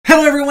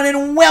Hello everyone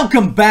and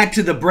welcome back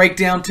to the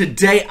breakdown.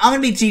 Today I'm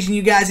going to be teaching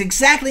you guys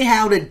exactly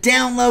how to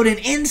download and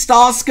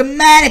install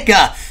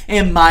Schematica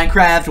in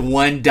Minecraft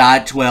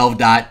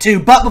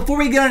 1.12.2. But before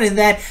we get into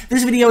that,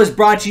 this video is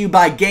brought to you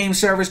by Game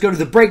Servers. Go to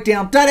the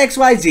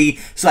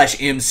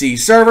breakdown.xyz/MC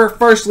server,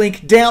 first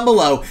link down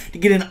below, to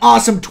get an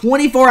awesome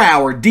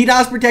 24-hour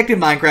DDoS protected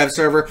Minecraft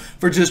server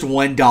for just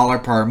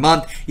 $1 per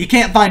month. You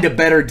can't find a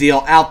better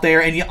deal out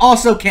there, and you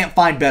also can't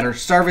find better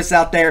service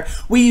out there.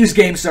 We use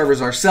Game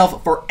Servers ourselves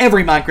for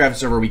every Minecraft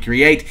server we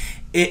create.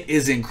 It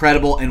is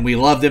incredible and we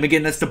love them.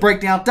 Again, that's the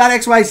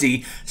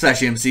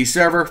breakdown.xyz/MC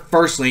server,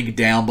 first link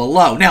down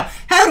below. Now,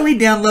 how do we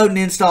download and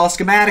install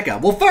Schematica?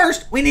 Well,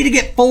 first, we need to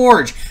get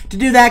Forge. To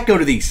do that, go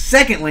to the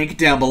second link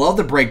down below,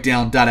 the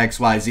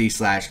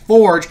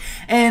breakdown.xyz/Forge,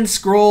 and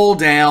scroll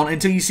down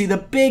until you see the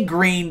big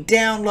green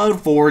download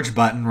Forge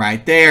button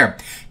right there.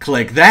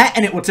 Click that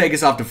and it will take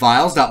us off to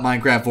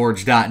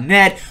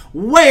files.minecraftforge.net,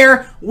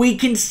 where we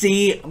can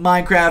see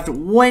Minecraft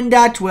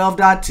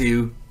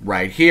 1.12.2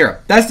 right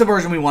here. That's the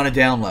version we want to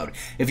download.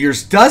 If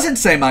yours doesn't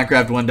say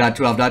Minecraft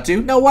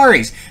 1.12.2, no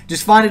worries.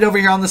 Just find it over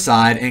here on the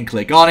side and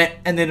click on it,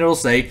 and then it'll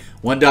say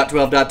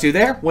 1.12.2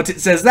 there. Once it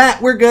says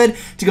that, we're good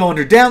to go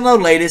under Download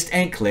Latest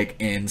and click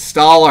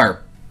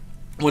Installer.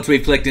 Once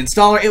we've clicked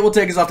Installer, it will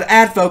take us off to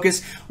Add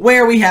Focus,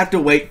 where we have to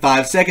wait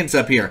 5 seconds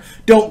up here.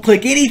 Don't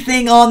click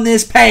anything on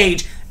this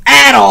page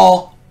at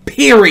all,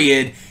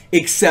 period,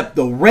 except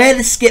the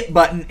red skip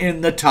button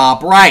in the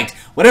top right.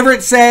 Whatever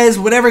it says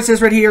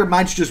right here,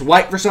 mine's just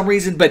white for some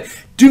reason, but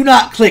do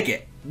not click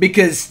it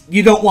because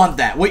you don't want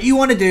that. What you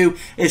want to do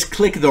is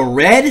click the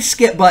red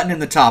skip button in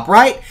the top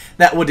right.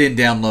 That will then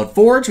download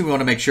Forge. We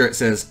want to make sure it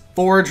says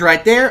Forge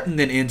right there and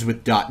then ends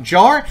with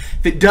 .jar.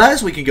 If it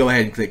does, we can go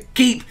ahead and click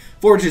Keep.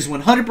 Forge is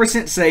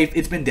 100% safe.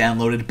 It's been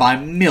downloaded by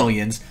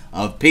millions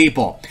of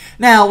people.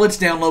 Now, let's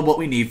download what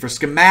we need for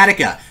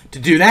Schematica. To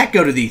do that,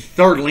 go to the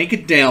third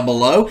link down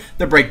below,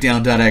 the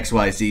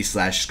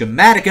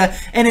breakdown.xyz/Schematica,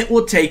 and it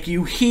will take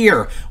you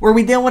here, where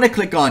we then want to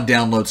click on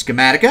Download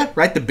Schematica,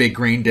 right? The big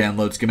green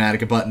Download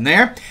Schematica button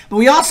there. But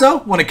we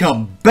also want to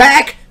come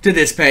back to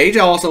this page.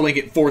 I'll also link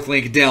it, fourth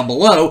link down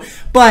below,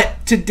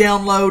 but to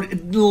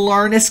download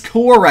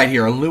LunatriusCore right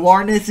here,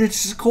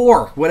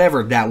 LunatriusCore,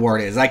 whatever that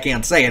word is, I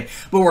can't say it,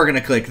 but we're going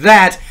to click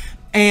that,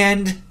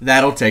 and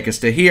that'll take us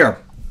to here.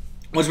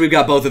 Once we've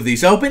got both of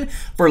these open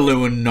for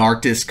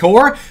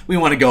LunatriusCore, we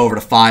want to go over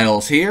to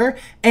Files here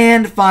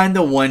and find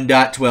the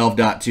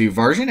 1.12.2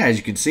 version. As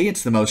you can see,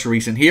 it's the most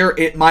recent here.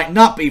 It might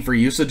not be for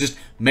you, so just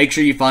make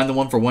sure you find the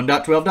one for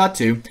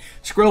 1.12.2.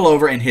 Scroll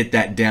over and hit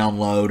that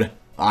download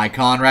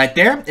icon right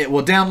there. It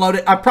will download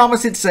it. I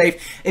promise it's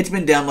safe. It's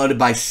been downloaded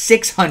by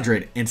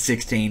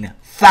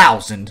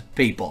 616,000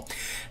 people.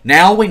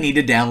 Now we need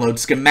to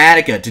download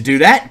Schematica. To do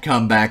that,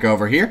 come back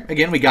over here.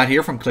 Again, we got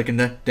here from clicking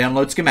the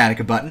Download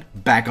Schematica button,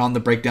 back on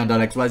the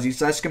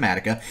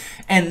breakdown.xyz/Schematica,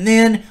 and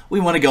then we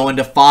want to go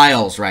into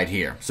Files right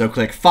here. So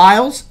click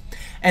Files,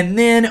 and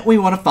then we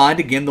want to find,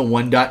 again, the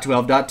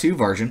 1.12.2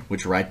 version,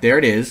 which right there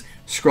it is.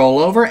 Scroll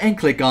over and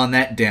click on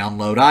that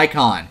download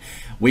icon.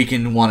 We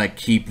can want to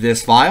keep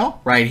this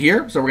file right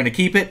here, so we're going to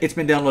keep it. It's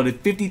been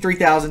downloaded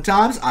 53,000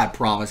 times. I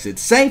promise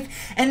it's safe.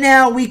 And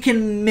now we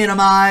can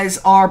minimize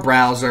our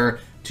browser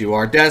to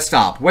our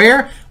desktop,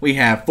 where we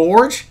have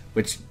Forge,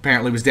 which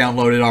apparently was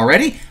downloaded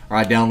already, or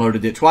I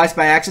downloaded it twice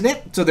by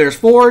accident. So there's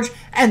Forge,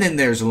 and then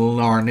there's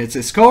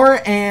LunatriusCore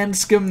and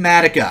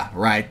Schematica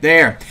right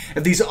there.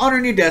 If these aren't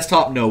on your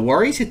desktop, no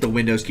worries. Hit the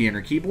Windows key on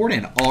your keyboard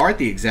and R at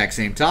the exact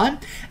same time,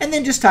 and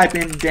then just type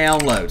in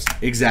Downloads,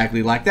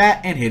 exactly like that,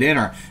 and hit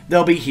Enter.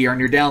 They'll be here in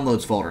your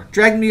Downloads folder.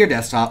 Drag them to your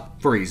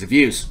desktop for ease of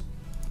use.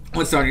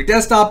 Once they're on your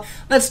desktop,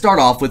 let's start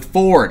off with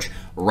Forge.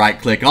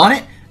 Right-click on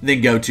it,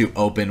 then go to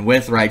Open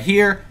With right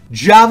here,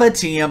 Java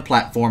TM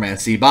Platform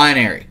SC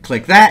Binary.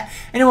 Click that,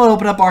 and it will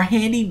open up our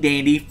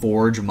handy-dandy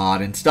Forge mod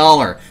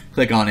installer.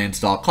 Click on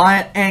Install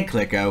Client, and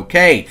click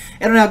OK.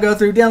 It'll now go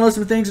through, download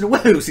some things, and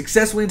woohoo,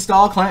 successfully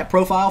install Client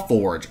Profile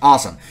Forge.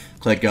 Awesome.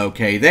 Click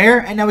OK there,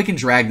 and now we can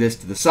drag this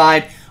to the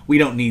side. We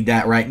don't need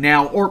that right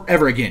now, or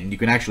ever again. You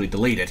can actually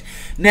delete it.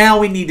 Now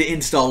we need to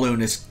install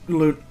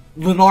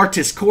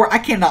LunatriusCore, I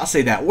cannot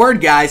say that word,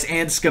 guys,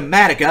 and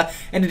Schematica.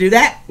 And to do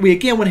that, we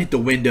again want to hit the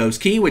Windows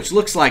key, which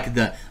looks like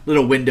the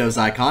little Windows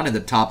icon in the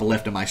top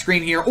left of my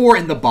screen here, or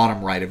in the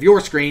bottom right of your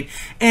screen,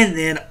 and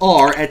then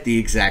R at the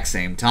exact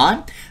same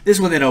time. This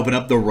will then open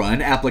up the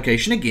Run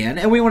application again,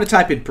 and we want to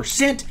type in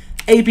 %appdata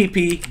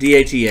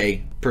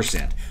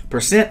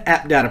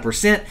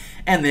 %appdata%,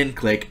 and then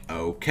click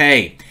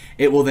OK.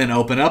 It will then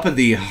open up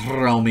the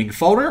roaming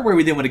folder, where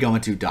we then want to go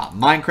into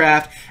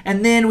 .minecraft,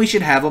 and then we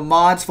should have a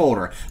mods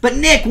folder. But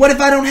Nick, what if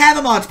I don't have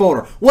a mods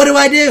folder? What do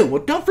I do?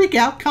 Well, don't freak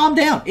out. Calm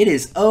down. It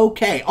is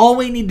okay. All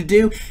we need to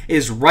do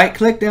is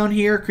right-click down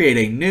here, create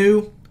a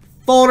new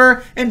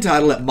folder, and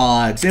title it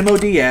mods,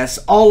 M-O-D-S,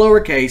 all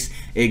lowercase,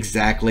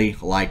 exactly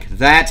like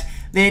that.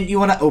 Then you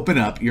want to open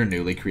up your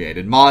newly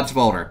created mods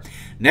folder.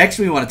 Next,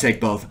 we want to take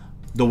both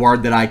the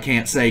word that I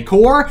can't say,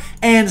 core,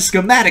 and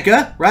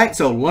Schematica, right?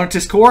 So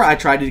LunatriusCore, I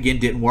tried it again,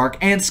 didn't work,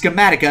 and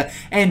Schematica,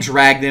 and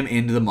drag them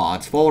into the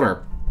mods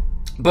folder.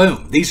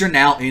 Boom, these are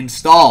now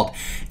installed.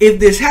 If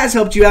this has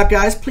helped you out,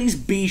 guys, please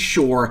be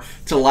sure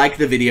to like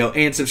the video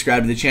and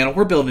subscribe to the channel.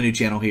 We're building a new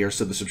channel here,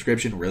 so the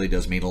subscription really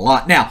does mean a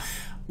lot. Now,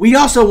 we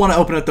also want to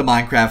open up the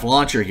Minecraft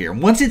launcher here.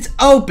 Once it's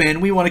open,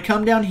 we want to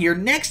come down here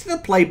next to the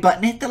play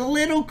button, hit the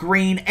little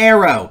green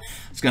arrow.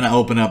 It's going to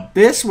open up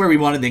this where we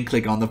want to then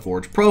click on the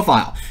Forge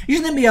profile. You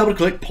should then be able to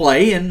click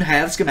play and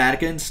have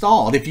Schematica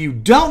installed. If you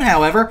don't,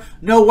 however,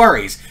 no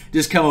worries.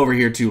 Just come over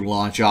here to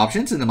launch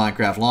options in the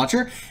Minecraft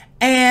launcher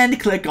and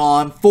click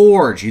on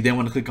Forge. You then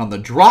want to click on the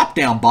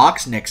drop-down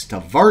box next to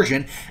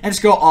version and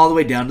scroll all the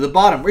way down to the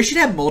bottom where you should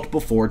have multiple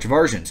Forge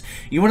versions.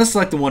 You want to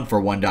select the one for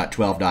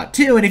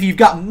 1.12.2, and if you've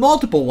got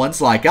multiple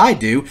ones like I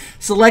do,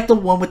 select the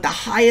one with the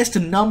highest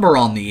number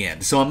on the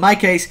end. So in my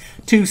case,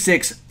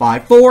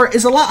 2654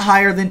 is a lot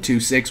higher than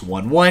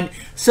 2611,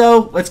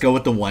 so let's go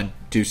with the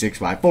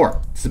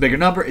 12654. It's the bigger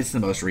number, it's the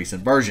most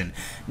recent version.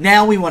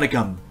 Now we want to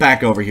come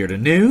back over here to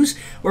News,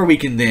 where we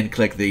can then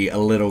click the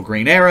little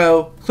green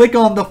arrow, click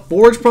on the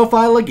Forge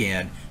profile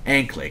again,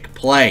 and click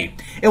play.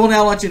 It will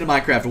now launch into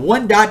Minecraft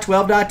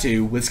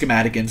 1.12.2 with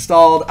Schematica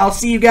installed. I'll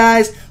see you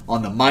guys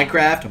on the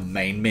Minecraft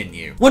main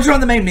menu. Once you're on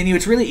the main menu,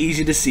 it's really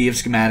easy to see if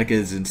Schematica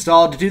is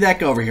installed. To do that,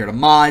 go over here to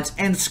Mods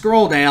and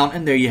scroll down,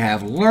 and there you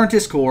have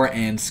LunatriusCore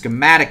and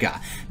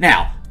Schematica.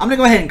 Now, I'm going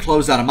to go ahead and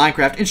close out of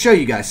Minecraft and show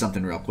you guys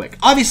something real quick.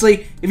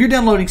 Obviously, if you're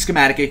downloading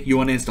Schematica, you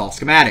want to install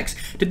schematics.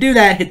 To do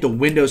that, hit the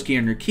Windows key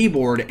on your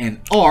keyboard and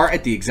R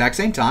at the exact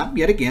same time.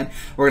 Yet again,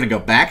 we're going to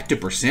go back to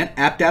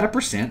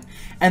 %appdata%,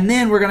 and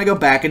then we're going to go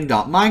back and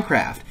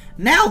 .minecraft.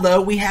 Now, though,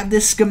 we have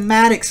this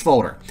schematics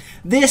folder.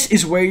 This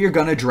is where you're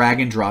going to drag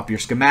and drop your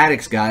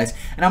schematics, guys.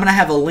 And I'm going to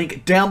have a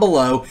link down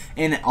below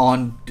and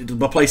on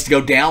the place to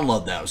go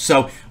download those.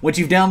 So once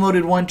you've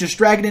downloaded one, just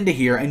drag it into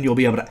here and you'll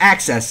be able to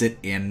access it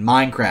in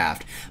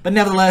Minecraft. But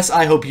nevertheless,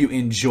 I hope you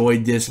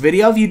enjoyed this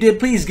video. If you did,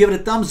 please give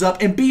it a thumbs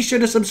up and be sure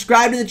to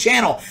subscribe to the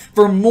channel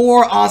for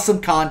more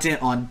awesome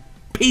content on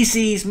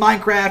PCs,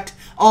 Minecraft,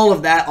 all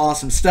of that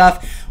awesome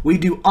stuff. We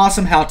do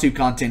awesome how-to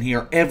content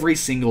here every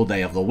single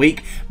day of the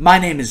week. My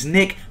name is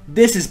Nick.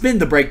 This has been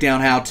the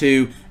Breakdown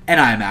How-To, and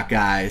I am out,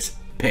 guys.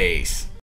 Peace.